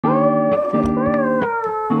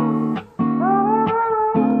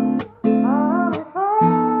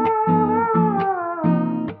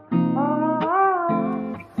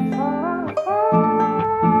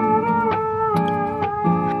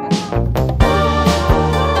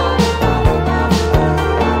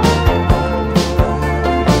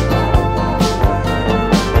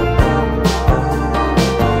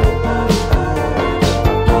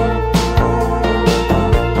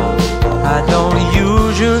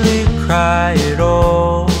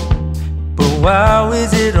Wow,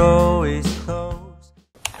 is it always close?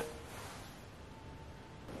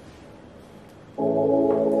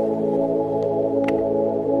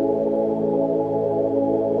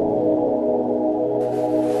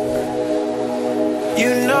 You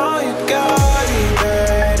know you got it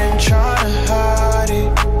bad and tryna hide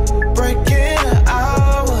it. Breaking an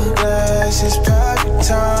hourglass is perfect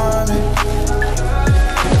timing.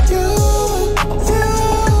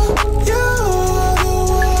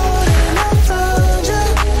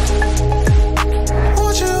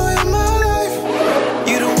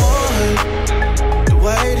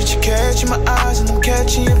 My eyes and I'm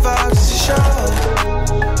catching your vibes as a show.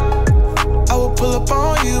 I will pull up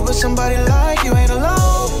on you, but somebody like you ain't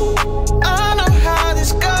alone. I know how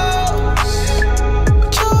this goes,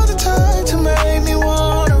 but you're the type to make me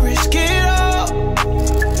wanna risk it all.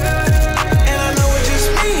 And I know we're just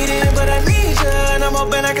meeting, but I need you, and I'm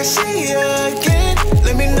hoping I can see you again.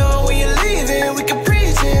 Let me know when you're leaving, we can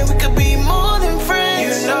pretend we could be more than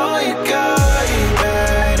friends. You know you got it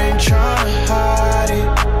bad and tryna hide it.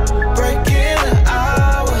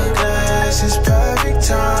 It's perfect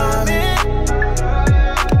timing.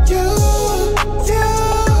 You're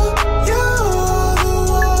the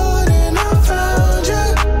one, and I found you.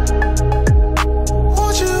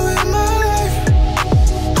 Want you in my life.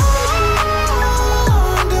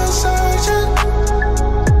 I'm just searching,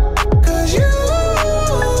 'cause you,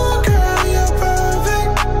 girl, you're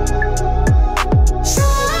perfect.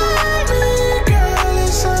 Side me, girl,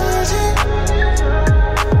 it's searching,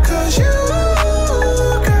 'cause you.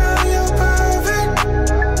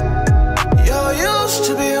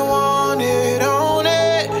 To be wanted, own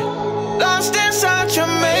it. Lost inside your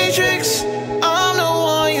matrix, I'm the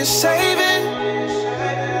one you're saving.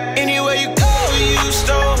 Anywhere you go, you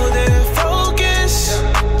stole their focus.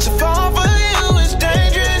 To fall for you is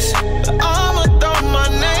dangerous, but I'ma throw my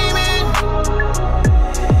name in.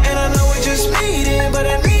 And I know we're just meeting, but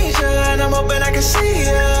I need you, and I'm hoping I can see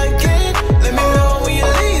you again. Let me know when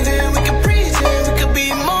you're leaving, we can pretend we could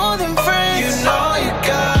be more than friends. You know you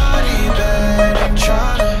got it bad and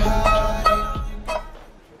tryna.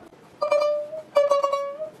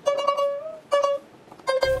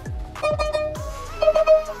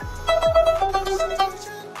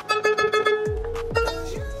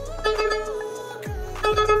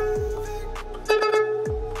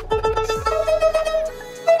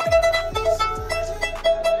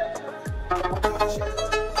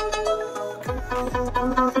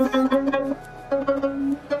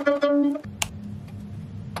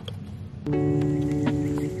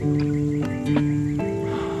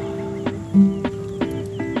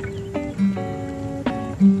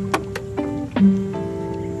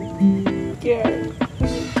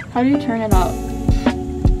 How do you turn it up?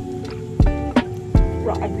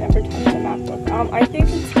 Bro, I've never touched a MacBook. I think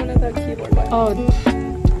it's one of the keyboard buttons. Oh.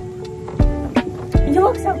 You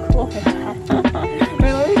look so cool with that.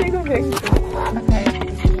 Wait, let me take a picture. Okay.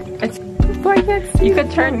 It's like this. You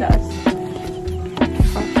could turn this.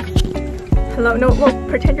 Hello? No, well,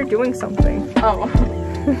 pretend you're doing something. Oh.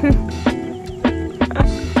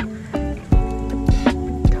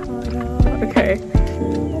 Okay.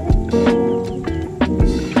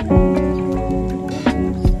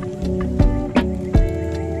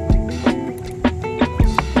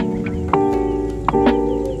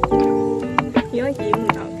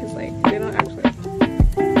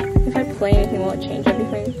 Play anything, will it change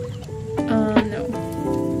everything? No.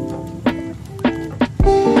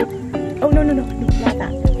 Oh, no, not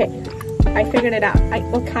that. Okay, I figured it out.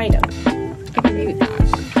 Well, kind of. I can mute that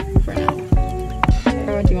for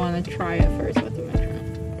now. Or do you want to try it first with the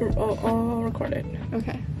metronome? I'll record it.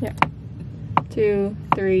 Okay. Yeah. 2,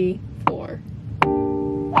 3, 4.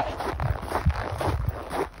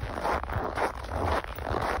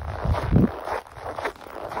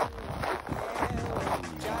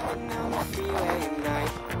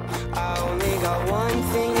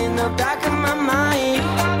 Back of my mind,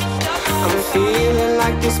 I'm feeling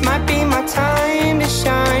like this might be my time to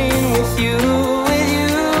shine with you, with you,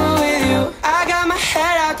 with you. I got my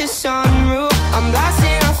head out the sunroof, I'm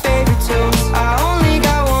blasting our favorite tunes. I only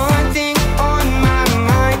got one thing on my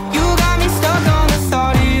mind. You got me stuck on the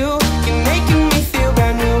thought of you. You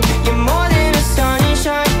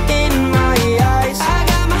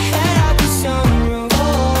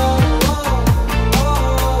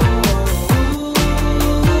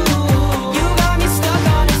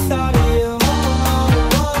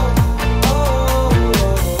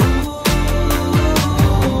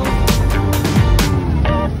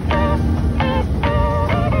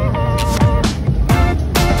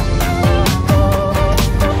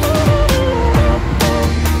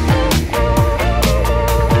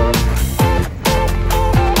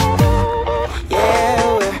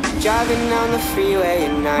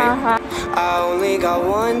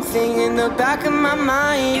the back of my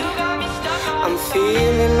mind. I'm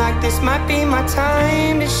feeling like this might be my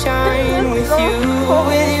time to shine with you,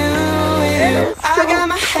 with you, with you. I got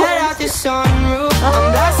my head out the sunroof,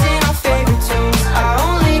 I'm blasting